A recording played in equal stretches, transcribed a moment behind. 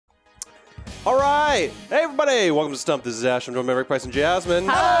All right. Hey, everybody. Welcome to Stumpt. This is Ash. I'm joined by Rick, Price, and Jasmine.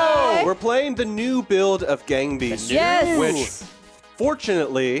 Hi. We're playing the new build of Gang Beasts. Yes. Which,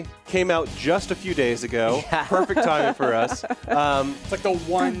 fortunately, came out just a few days ago. Yeah. Perfect timing for us. It's like the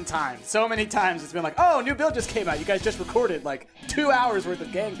one time. So many times it's been like, oh, new build just came out. You guys just recorded like 2 hours worth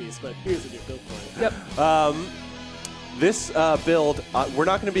of Gang Beasts, but here's the new build for it. Yep. This build, we're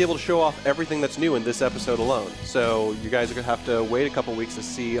not going to be able to show off everything that's new in this episode alone. So you guys are going to have to wait a couple weeks to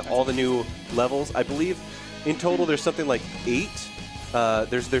see all the new levels. I believe in total there's something like 8.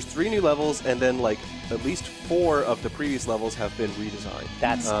 There's 3 new levels, and then like at least 4 of the previous levels have been redesigned.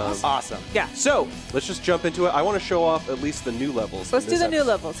 That's awesome. Yeah. So let's just jump into it. I want to show off at least the new levels. Let's do the new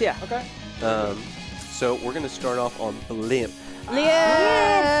levels, yeah. Okay. So we're going to start off on Blimp.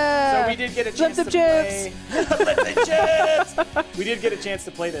 Yeah. So we did get a chance Blimp to chips. play. Blimp chips. We did get a chance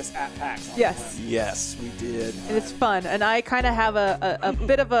to play this at PAX. Yes. Yes, we did. And it's fun, and I kind of have a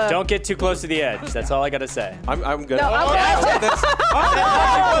bit of a... Don't get too close to the edge. That's all I gotta say. I'm gonna. No, I'm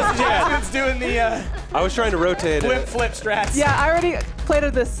Jasmine's doing the I was trying to rotate Blimp it. flip strats. Yeah, I already played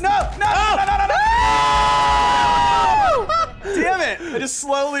with this. No! Damn it! I just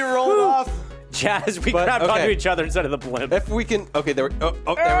slowly rolled off. Jazz, we But, grabbed okay. onto each other instead of the blimp. If we can, okay, there we go.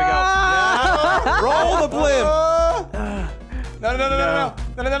 Oh, there we go. Yeah. Roll the Blimp. No.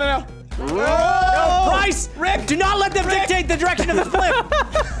 No, Bryce! Rick! Do not let them dictate the direction of the blimp!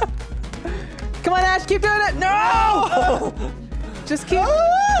 Come on, Ash, keep doing it. No! Just keep...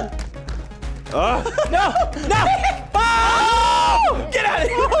 No! Oh! Get out of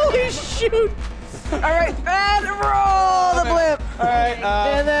here! Holy shoot! All right, and roll the blimp. All right.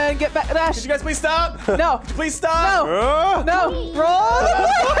 And then get back. Ash. Could you guys please stop? No. Please stop. No. Roll the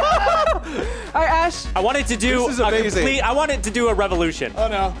blimp. All right, Ash. I wanted to do This is amazing. I wanted to do a revolution. Oh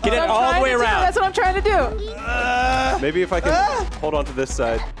no. Get it all the way around. That's what I'm trying to do. Maybe if I can hold on to this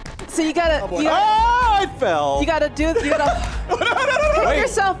side. So you gotta, Oh, I fell. you gotta pick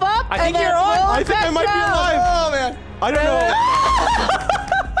yourself up. I think and then you're on. roll I think back I might be down. alive. Oh man. I don't know.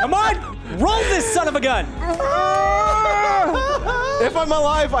 Come on! Roll this son of a gun! If I'm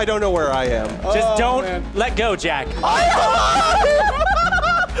alive, I don't know where I am. Just don't man. let go, Jack. All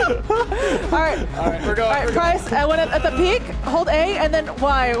right, We're going. all right, Price. I want it at the peak. Hold A and then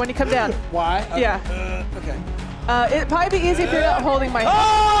Y when you come down. Why? Yeah. Okay. It'd probably be easy if you're not holding my hand.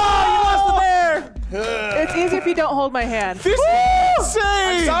 Oh! You lost the bear! It's easy if you don't hold my hand. This is I'm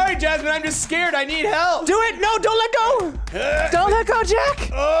insane. sorry, Jasmine. I'm just scared. I need help. Do it! No, don't let go! Don't let go, Jack.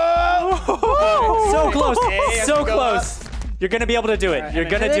 So close. Hey, So as we go close. You're gonna be able to do it. You're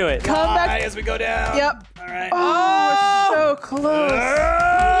gonna do it. Come All right, back. as we go down. Yep. All right. Oh, we're so close.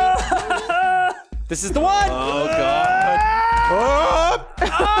 This is the one! Oh God.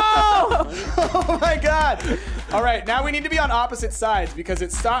 Oh my God. All right, now we need to be on opposite sides because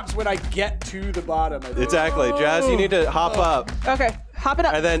it stops when I get to the bottom. I think. Exactly, Jazz. You need to hop up Okay, hop it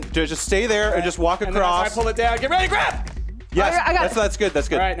up. and then just stay there and just walk And then across. as I pull it down, get ready, grab. Yes, I got it. that's good. That's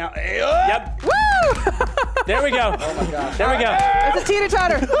good. All right, now. Yep. Woo! There we go. Oh my gosh. There we go. It's a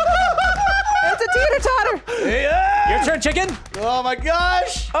teeter-totter. It's a teeter-totter. Your turn, chicken. Oh my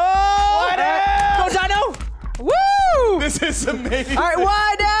gosh. Oh! Why down? Go, Dino! Woo! This is amazing. All right,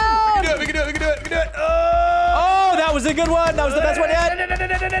 wide down. We can do it. Oh, that was a good one. That was the best one yet.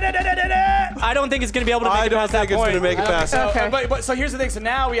 I don't think it's gonna be able to make I it don't past that think it's point. gonna make it past. So, Okay. but so here's the thing. So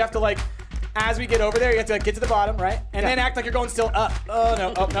now we have to like, as we get over there, you have to like, get to the bottom, right? And then act like you're going still up. Oh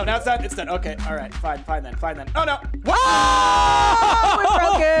no. Oh no. Now it's done. It's done. Okay. All right. Fine then. Oh no. Oh, we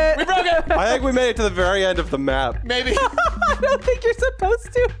broke it. We broke it. I think we made it to the very end of the map. Maybe. I don't think you're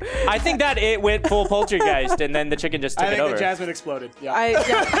supposed to. I think that it went full poltergeist, and then the chicken just took I it think over. the Jasmine exploded. Yeah. All Maybe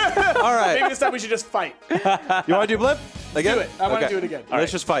right. this time we should just fight. You want to do Blimp again? Do it. I want to do it again.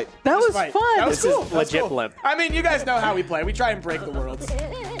 Let's just fight. That was Fight. fun. That was This is cool. That was legit cool. Blimp. I mean, you guys know how we play. We try and break the worlds.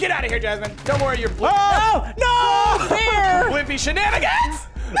 Get out of here, Jasmine. Don't worry, you're Blimp. No! Bear! Blimpy shenanigans.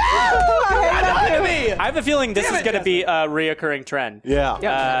 I hate that too. Me. I have a feeling this Damn is it, gonna be a reoccurring trend.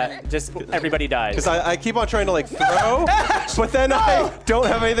 Yeah. Just everybody dies. Because I keep on trying to like throw, but then I don't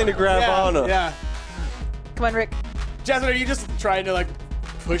have anything to grab on. Yeah. Come on, Rick. Jasmine, are you just trying to like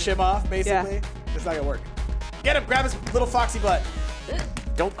push him off, basically? Yeah. It's not gonna work. Get him. Grab his little foxy butt.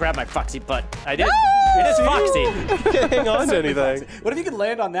 Don't grab my foxy butt. It is foxy. Can't hang on to anything. What if you could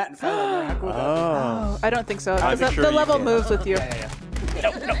land on that and fall on there? How cool would that be? Oh, I don't think so. I'm The, sure the you level can. moves with you. Yeah.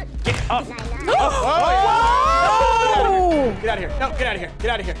 No, get up. Oh! Get out of here. No, get out of here. Get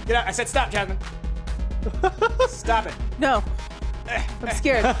out of here. Get out. I said stop, Jasmine. Stop it. No. I'm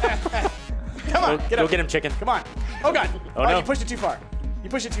scared. Come on. Get Go up. get him, chicken. Come on. Oh, God. Oh, no. You pushed it too far. You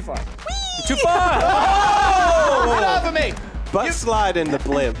pushed it too far. Too far. Oh! Get off of me. Butt slide in the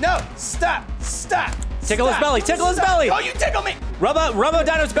blimp. No, stop, stop. Tickle his belly, tickle his belly. Oh, you tickle me. Rub a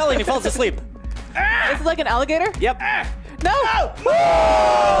dino's belly and he falls asleep. Is it like an alligator? Yep. No!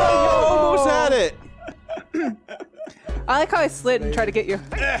 Almost had it. I like how I slid and tried to get you.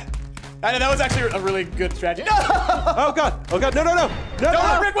 I know, that was actually a really good strategy. No! Oh god. Oh god. No, no, no. No, Don't no.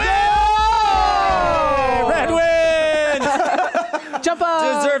 let Rick win! Red wins! Jump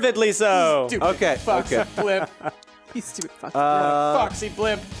up! Deservedly so. Stupid Okay, Foxy okay. Blimp. You stupid fuck. Foxy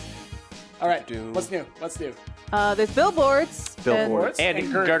Blimp. All right, Do- what's new? What's new? There's billboards. Billboards.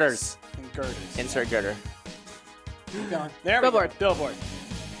 And girders. And girders. Insert girder. Keep going. There Billboard. we go. Billboard.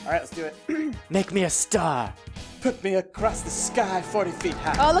 All right, let's do it. Make me a star. Put me across the sky 40 feet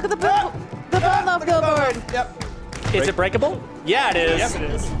high. Oh, look at the bone off billboard. Yep. Is it breakable? Yeah, it is. Yes, it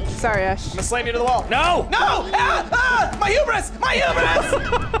is. I'm Sorry, Ash. gonna slam you to the wall. No! No! Ah! My hubris! My hubris!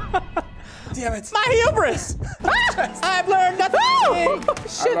 Damn it. My hubris! I've learned nothing. Oh, I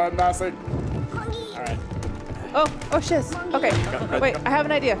shit. learned nothing. All right. Oh, shiz. Okay. Wait, I have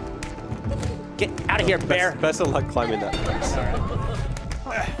an idea. Get out of here, bear. Best of luck climbing that.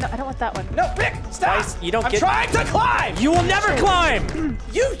 No, I don't want that one. No, Rick, stop! Guys, you don't I'm get- trying to climb! You will never climb.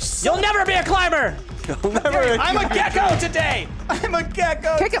 You'll never be a climber. You'll never. I'm a gecko today! I'm a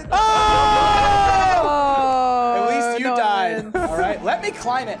gecko! Kick him. Oh! Oh! At least you no, died. man. All right, let me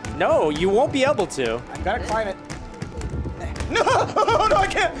climb it. No, you won't be able to. I'm gonna climb it. No, no, I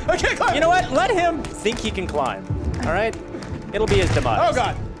can't climb. You know what? Let him think he can climb. All right? It'll be his demise. Oh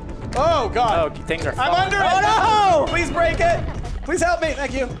God. Oh God. Oh, things are I'm falling. under it. Oh no! Please break it. Please help me.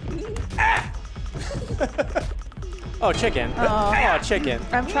 Thank you. Ah! Oh, chicken. Oh. Oh, chicken.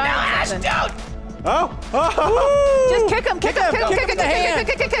 I'm trying something. Don't. Oh. Just kick him, kick him, kick him, Kick kick him him, in the hand.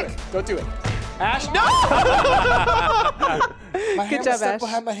 kick him, kick him. Don't do it. Ash, no! My hand Good was job, stuck Ash.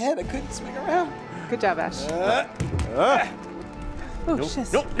 behind my head. I couldn't swing around. Good job, Ash. Oh,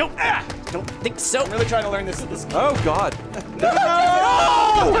 shiz. Nope, nope. Ah! Don't think so. I'm really trying to learn this. Oh god.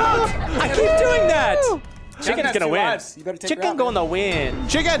 I keep doing that. Chicken's has gonna two win. lives. You better take her Chicken out, going man. to win.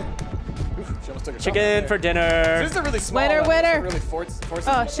 Chicken. She almost took herself out Chicken there. for dinner. This is a really small Winner, one. winner. Really forces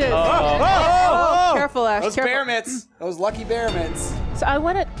Oh, shit. Oh. Careful, Ash. Those Careful. bear mitts. Those lucky bear mitts. So I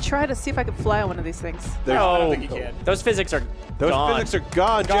want to try to see if I can fly on one of these things. I No, don't think you can. those physics are Those gone. physics are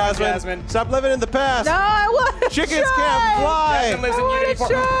gone, Gone, Jasmine. Jasmine. Stop living in the past. No, I want to Chickens try. can't fly. Jasmine lives I in want Unity to 4.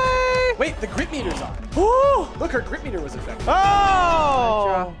 try. Wait, the grip meter's on. Ooh. Look, her grip meter was affected.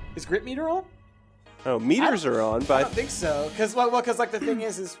 Oh. Is grip meter on? Oh, meters are on, I but don't think so. Because like the thing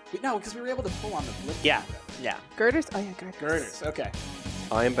is no, because we were able to pull on the blip. Yeah, yeah. Girders? Oh, yeah, girders. Girders. Okay.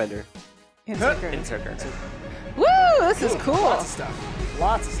 I am Bender. Insert girders. Insert girder. Woo, this is cool. Lots of stuff.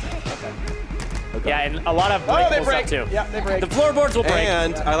 Lots of stuff. Okay. Yeah, and a lot of Oh, they breakable break. stuff too. Yeah, they break. The floorboards will break.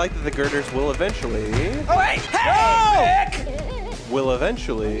 And I like that the girders will eventually, Oh, hey! Hey! Nick! will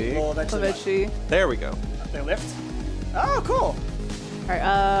eventually. Well, eventually. Eventually. There we go. They lift. Oh, cool. All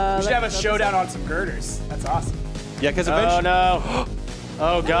right, We should have a showdown on some girders. That's awesome. Yeah, because Oh eventually. no.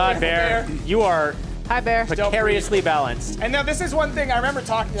 Oh God, Bear. Bear. You are Hi, Bear. precariously balanced. And now this is one thing I remember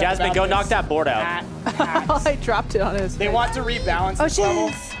talking about. Jasmine, go this knock that board out. at PAX. I dropped it on his They face. want to rebalance Oh, this level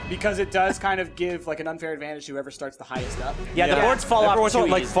jeez. because it does kind of give like an unfair advantage to whoever starts the highest up. Yeah, the boards fall off Everyone's too on,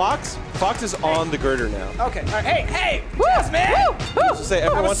 like easy. Fox. Fox is on the girder now. Okay. All right. Hey, Woo, Jasmine! woo, woo. So say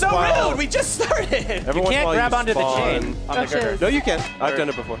every That was once so in a while. rude. We just started. Every You once in a can't while grab onto the spawn- chain on the Oh, girder. shit. No, you can. I've done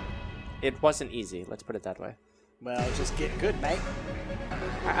it before. It wasn't easy. Let's put it that way. Well, just get good, mate.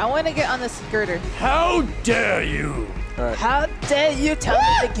 All right, I want to get on this girder. How dare you? How dare you tell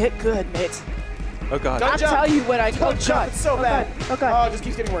me to get good, mate? Oh god. Don't I'll jump. tell you when I Don't jump. It's so bad. Oh, God. Oh, it just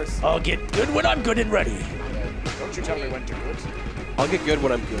keeps getting worse. I'll get good when I'm good and ready. Don't you tell me when to good. I'll get good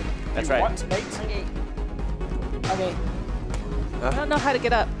when I'm good. That's You right. want, mate? Okay. I don't know how to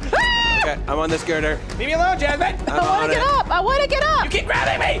get up. Okay, I'm on this girder. Leave me alone, Jasmine. I want to get up. I want to get up. You keep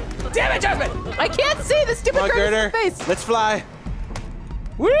grabbing me. Damn it, Jasmine. I can't see the stupid Come on, girder's girder. face. Let's fly.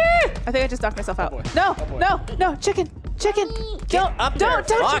 Woo! I think I just knocked myself out. boy. No, Oh, boy. no, chicken. Don't, Up there,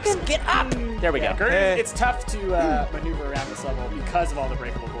 don't, Fox. chicken. Get up. There we go. Girders, Hey. it's tough to maneuver around this level because of all the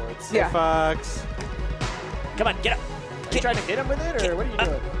breakable boards. Yeah. Fox. Come on, get up. Are you trying to hit him with it, or what are you doing? I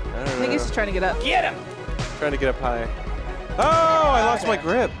I don't think know. he's just trying to get up. Get him. Trying to get up high. Oh, I lost my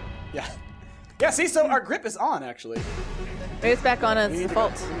grip. Yeah. Yeah, see, so our grip is on, actually. Maybe it's back on as We need to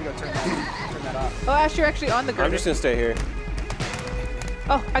default. go turn that off. Oh, Ash, you're actually on the girder. I'm just gonna stay here.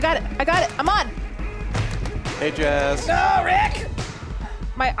 Oh, I got it. I'm on. Hey, Jazz. No, Rick!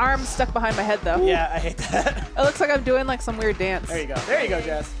 My arm's stuck behind my head, though. Yeah, I hate that. It looks like I'm doing like some weird dance. There you go. There you go,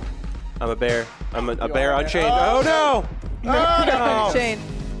 Jazz. I'm a bear. I'm a bear are a unchained. bear. Oh no! Oh, Chain.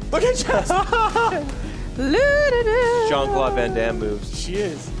 Look at Jazz. The Jean-Claude Van Damme moves. She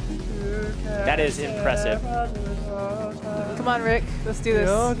is. That is impressive. Come on, Rick. Let's do this.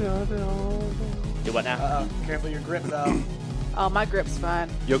 Do what now? Careful your grip, though. Oh, my grip's fine.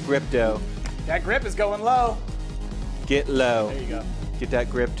 Yo, Gripto. That grip is going low. Get low. There you go. Get that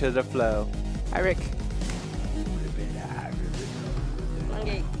grip to the flow. Hi, Rick.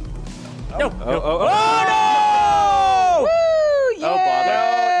 No. Oh, no. oh, oh. Woo! Oh, bother.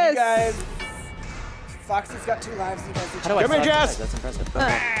 Yes! You guys. Foxy's got 2 lives. You guys How do I Come here, stop? Jess. That's impressive.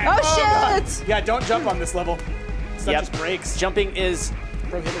 Oh, shit! Yeah, don't jump on this level. Stuff Yep. just breaks. Jumping is,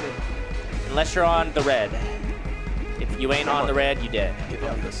 Prohibited. unless you're on the red. If you ain't on the red, you dead. Get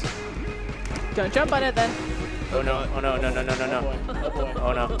on this. Don't jump on it then. Oh no, oh no, no, no, no, no, no. Oh boy.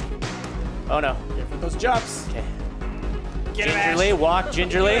 Oh no. Oh no. Careful with those jumps. Okay. Get him, Gingerly, Ash. walk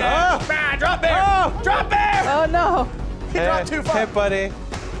gingerly. Ah! Ah, drop bear! Oh! Drop bear! Oh, no. He dropped too far. Hey, buddy.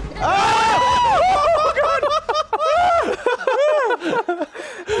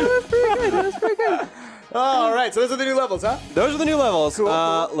 That was pretty good. All right, so those are the new levels, huh? Those are the new levels. Cool.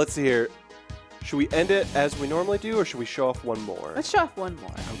 Let's see here. Should we end it as we normally do, or should we show off one more? Let's show off one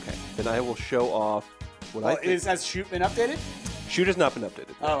more. Okay. Then I will show off what I think. Has Shoot been updated? Shoot has not been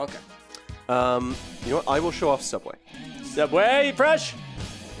updated. Oh, okay. You know what? I will show off Subway. Subway, fresh.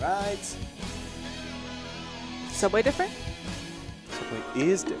 Right. Subway different? Subway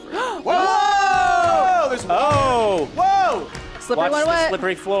is different. Whoa! There's one. Oh. Whoa! Slippery Watch one the wet.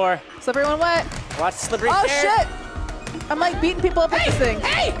 slippery floor. Slippery one wet. Watch the slippery Oh, stairs. shit! I'm like beating people up with this thing.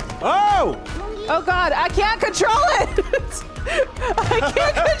 Hey! Oh! Oh, God. I can't control it. I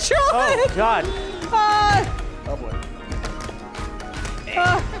can't control Oh it. God. Oh boy.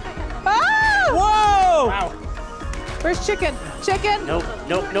 Ah! Whoa. Wow. Where's chicken? Chicken? Nope,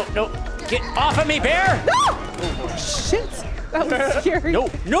 nope, nope, nope. Get off of me, bear. No! Shit. That was scary. No,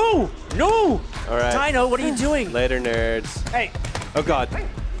 no, no. All right. Dino, what are you doing? Later, nerds. Hey. Oh, God.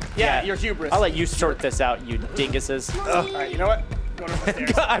 Yeah, you're hubris. I'll let you sort this out, you dinguses. All right, you know what? Go to the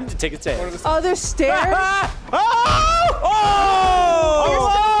stairs. I'm to take a Go to stairs. the stairs. Oh, there's stairs? Oh! You're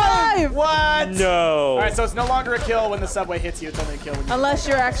still alive! What? No. All right, so it's no longer a kill when the subway hits you. It's only a kill when you. Unless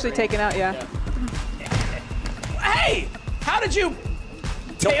you're actually taken out, yeah. Hey! How did you?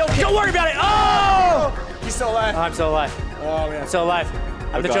 Don't worry about it. Oh! He's still alive. I'm still alive. Oh man. I'm still alive.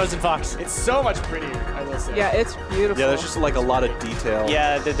 I'm the God. chosen fox. It's so much prettier. I will say. Yeah, it's beautiful. Yeah, there's just like a lot of detail.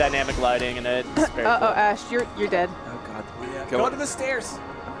 Yeah, the dynamic lighting and it's very Uh-oh, cool. Ash, you're dead. Oh, God. Go to the stairs.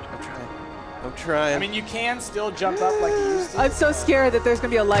 I'm trying. I'm trying. I mean, you can still jump up like you used to. I'm so scared that there's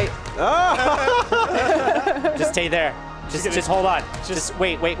gonna be a light. Just stay there. Just hold on. Just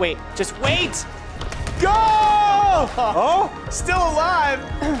wait. Just wait. Go! Oh! Still alive.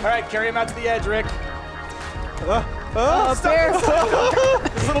 All right, carry him out to the edge, Rick. Oh, bear.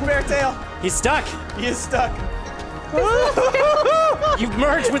 His little bear tail. He's stuck. He is stuck. You've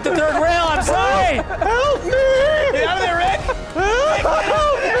merged with the third rail. I'm sorry. Help me! Get out of there, Rick.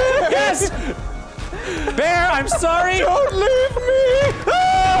 Help me! Yes. Bear, I'm sorry. Don't leave me!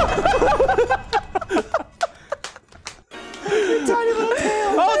 Tiny little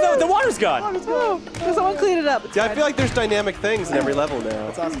tail. Oh, the water's gone. Oh, someone clean it up. It's Yeah, I fine. feel like there's dynamic things in every level now.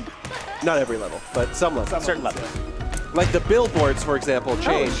 That's awesome. Not every level, but some levels. Certain levels. Like the billboards, for example,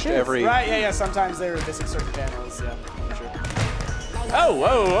 changed shit. every. Right, yeah. Sometimes they're missing certain panels. Yeah, for sure. Oh,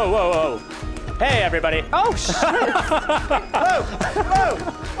 whoa. Hey, everybody. Oh, shit.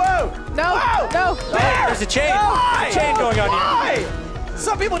 Whoa! No, no. Bear! There's a chain. Why? A chain going on here. Why?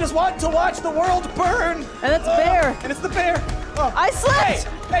 Some people just want to watch the world burn. And it's bear. And it's the bear. Oh. I slipped.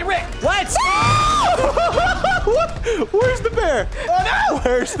 Hey, Rick. What? What? Where's the bear? Oh no!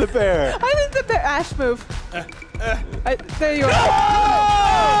 Where's the bear? I think the bear. Ash, move. There you are.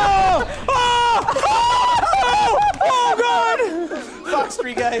 Oh God! Fox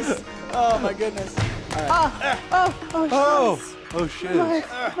Street guys. Oh my goodness. Oh shit.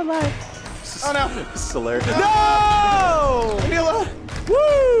 I'm alive. Oh no! This is hilarious. No! Leave me alone.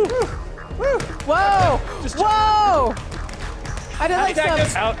 Woo! Whoa! Whoa! I didn't like Hashtag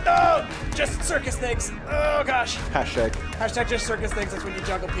just some. no, just circus things. Oh gosh. Hashtag. Hashtag just circus things. That's when you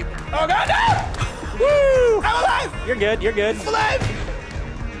juggle people. Oh God, no! Woo! I'm alive! You're good. I'm alive!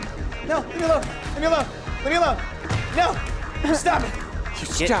 No, leave me alone. Leave me alone. Leave me alone. No! Stop it!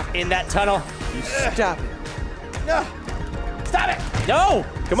 Get in that tunnel. Stop it. No! Stop it! No.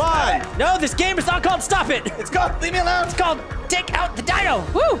 Come on. No, this game is not called Stop It. It's called Leave Me Alone. It's called Take Out the Dino.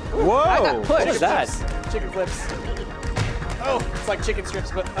 Woo! Whoa. I got pushed. What is that? Chicken flips. Oh, it's like chicken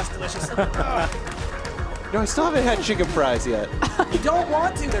strips, but less delicious. Oh. No, I still haven't had chicken fries yet. You don't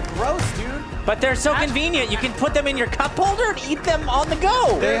want to. They're gross, dude. But they're so convenient. You can put them in your cup holder and eat them on the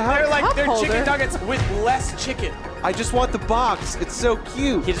go. They're like cup they're holder. chicken nuggets with less chicken. I just want the box. It's so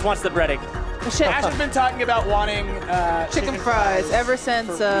cute. He just wants the breading. Oh, shit. Ash has been talking about wanting Chicken fries ever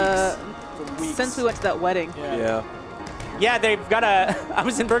since for weeks. since we went to that wedding. Yeah. Yeah, they've got a. I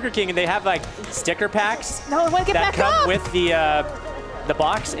was in Burger King and they have like sticker packs No, I want to get that back come up. with the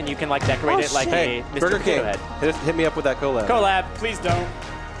box, and you can like decorate Oh, it like shit. Hey, a Mr. Burger Potato King, Head. hit me up with that collab. Collab. Please don't.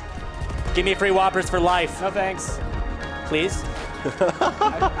 Give me free Whoppers for life, No thanks. please.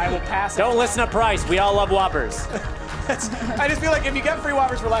 I will pass. Don't listen to price. We all love Whoppers. I just feel like if you get free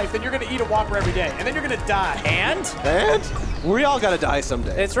Whoppers for life, then you're gonna eat a Whopper every day, and then you're gonna die. And And we all gotta die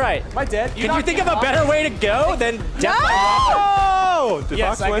someday. it's right. Am I dead? Can you think of a better way to go than death by Oh! Did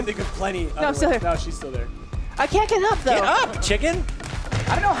Yes, Fox I win? can think of plenty. No, I'm still ways. here. No, she's still there. I can't get up though. Get up, chicken.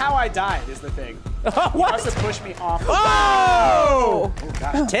 I don't know how I died. Is the thing. You What? must have pushed me off. Oh! Oh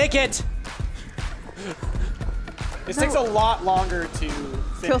gosh. Take it. This takes a lot longer to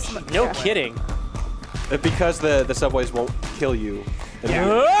Kill finish. some. No yeah. kidding. Because the subways won't kill you.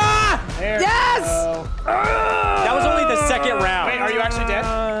 Ah! There we Yes! go. That was only the second round. Wait, are you actually dead?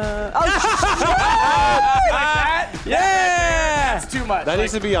 Oh, Like that? Yeah! That's too much. That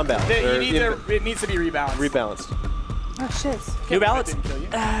needs to be unbalanced. You or need to, it needs to be rebalanced. rebalanced. oh shit. New Balance. Didn't kill you.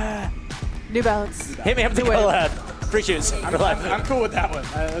 New Balance. Hit me up the Do it. collab. Free shoes for life. I'm cool with that one.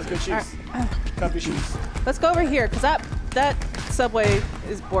 Those good shoes. Comfy shoes. Let's go over here, cause that subway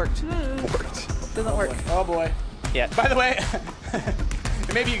is borked. Doesn't work. Oh boy. Yeah. By the way,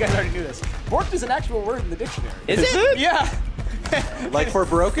 and maybe you guys already knew this. Borked is an actual word in the dictionary. Is it? Yeah. Like for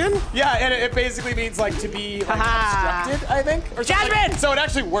broken? Yeah, and it basically means like to be like obstructed, I think. Or something. Jasmine! So it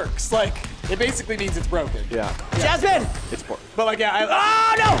actually works. Like it basically means it's broken. Yeah. Jasmine! It's broken. But like yeah,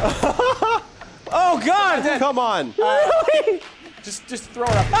 Oh no! Oh god! Come on. just throw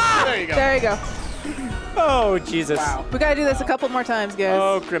it up. There you go. There you go. Oh Jesus! Wow. We gotta do this a couple more times, guys.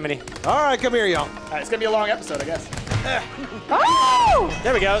 Oh criminy! All right, come here, y'all. All right, it's gonna be a long episode, I guess. Oh!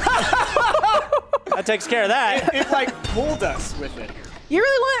 There we go. That takes care of that. It like pulled us with it. You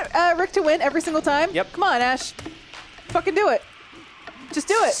really want Rick to win every single time? Yep. Come on, Ash. Fucking do it. Just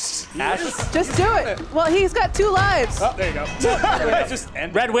do it. Ash. Just do it. Well, he's got 2 lives. Oh, there you go. Just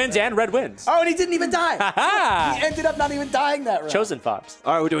end. Red wins and red wins. Oh, and he didn't even die. Ha He ended up not even dying that round. Chosen Fox.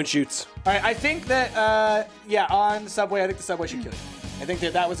 All right, we're doing shoots. All right, I think that, yeah, on Subway, I think the Subway should kill you. I think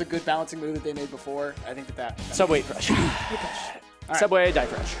that was a good balancing move that they made before. I think that. Subway crush. Subway die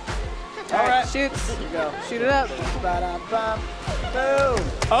crush. All right. Shoots. Here you go. Shoot it up. Ba-dum-bum.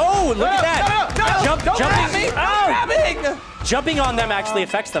 Boom. Oh, look at that! No, don't jumping. grab me. Oh! Grabbing. Jumping on them actually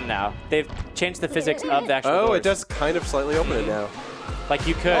affects them now. They've changed the physics of the actual Oh, doors. it does kind of slightly open it now. Like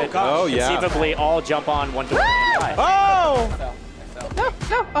you could Oh, yeah. conceivably all jump on one door. and die. Oh! No,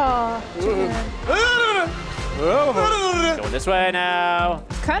 no. Aw. Oh! Going this way now.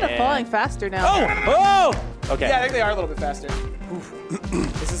 It's kind of And- falling faster now. Oh! Okay. Yeah, I think they are a little bit faster.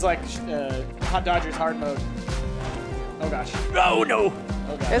 This is like Hot Dodgers hard mode. Oh gosh. Oh no!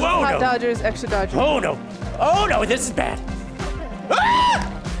 Oh gosh. It's Whoa, Hot no. Dodgers, extra Dodgers. Oh no! Oh no! This is bad.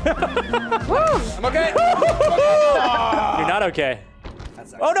 Woo! I'm okay. You're not okay.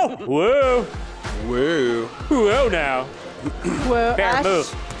 That's Oh no! Whoa! Woo. Whoa now! Whoa, Bear, Ash.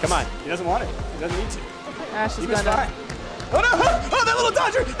 move! Come on! He doesn't want it. He doesn't need to. Ash is He was gonna. fine. Oh no! Oh, that little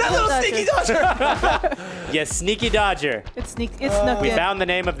Dodger! That little Dodger. sneaky Dodger! You sneaky dodger. It's snuck We in. found the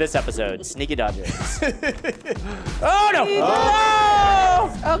name of this episode. Sneaky dodger. Oh no!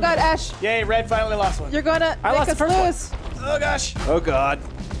 Oh God, Ash, Yay, Red finally lost one. you're gonna I make lost the us first one. lose. Oh gosh. Oh, God.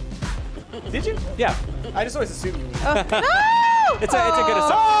 Did you? Yeah. I just always assume you would. No! It's a good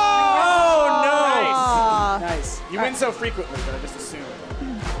assumption. Oh, Aw. Nice. You win so frequently that I just assume.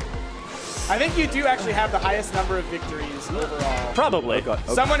 I think you do actually have the highest number of victories overall. Probably.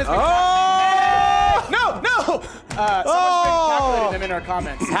 Someone has been No! Someone's been calculating them in our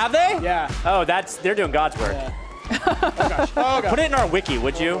comments. Have they? Yeah. Oh, they're doing God's work. Yeah. Oh gosh. Oh gosh. Put it in our wiki,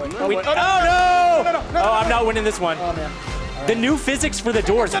 would you? boy. Oh, We- boy. oh, Oh, no. no! No, no, no, Oh, I'm no. not winning this one. Oh man. The new physics for the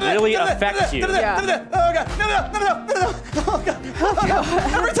doors really affect you. Yeah. Oh god. No. Oh god.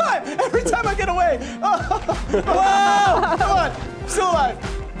 Oh god. Every time I get away. Oh. Whoa! Come on. Still alive.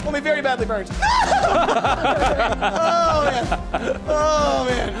 Only very badly burned. Oh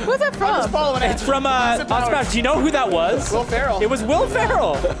man. Who's that from? Just following it. It's from Austin Powers. Austin Powers. Do you know who that was? Will Ferrell. It was Will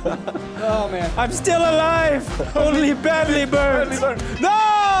Ferrell. Oh man. I'm still alive, only badly burned.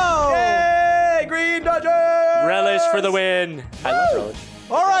 No! Yay! Green Dodgers! Relish for the win. I love relish.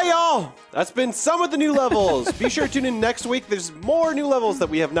 All right, y'all. That's been some of the new levels. Be sure to tune in next week. There's more new levels that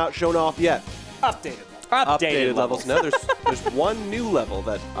we have not shown off yet. Updated. Updated levels. No, there's one new level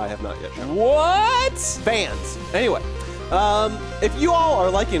that I have not yet shown. What? Fans. Anyway, if you all are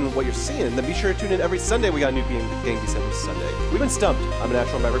liking what you're seeing, then be sure to tune in every Sunday. We got a new game every Sunday. We've been Stumped. I'm an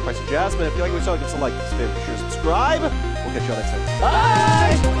actual Maverick Price of Jasmine. If you like what we saw, give us a like, give us a favor, be sure to subscribe. We'll catch you all next time.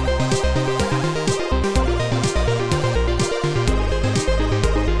 Bye.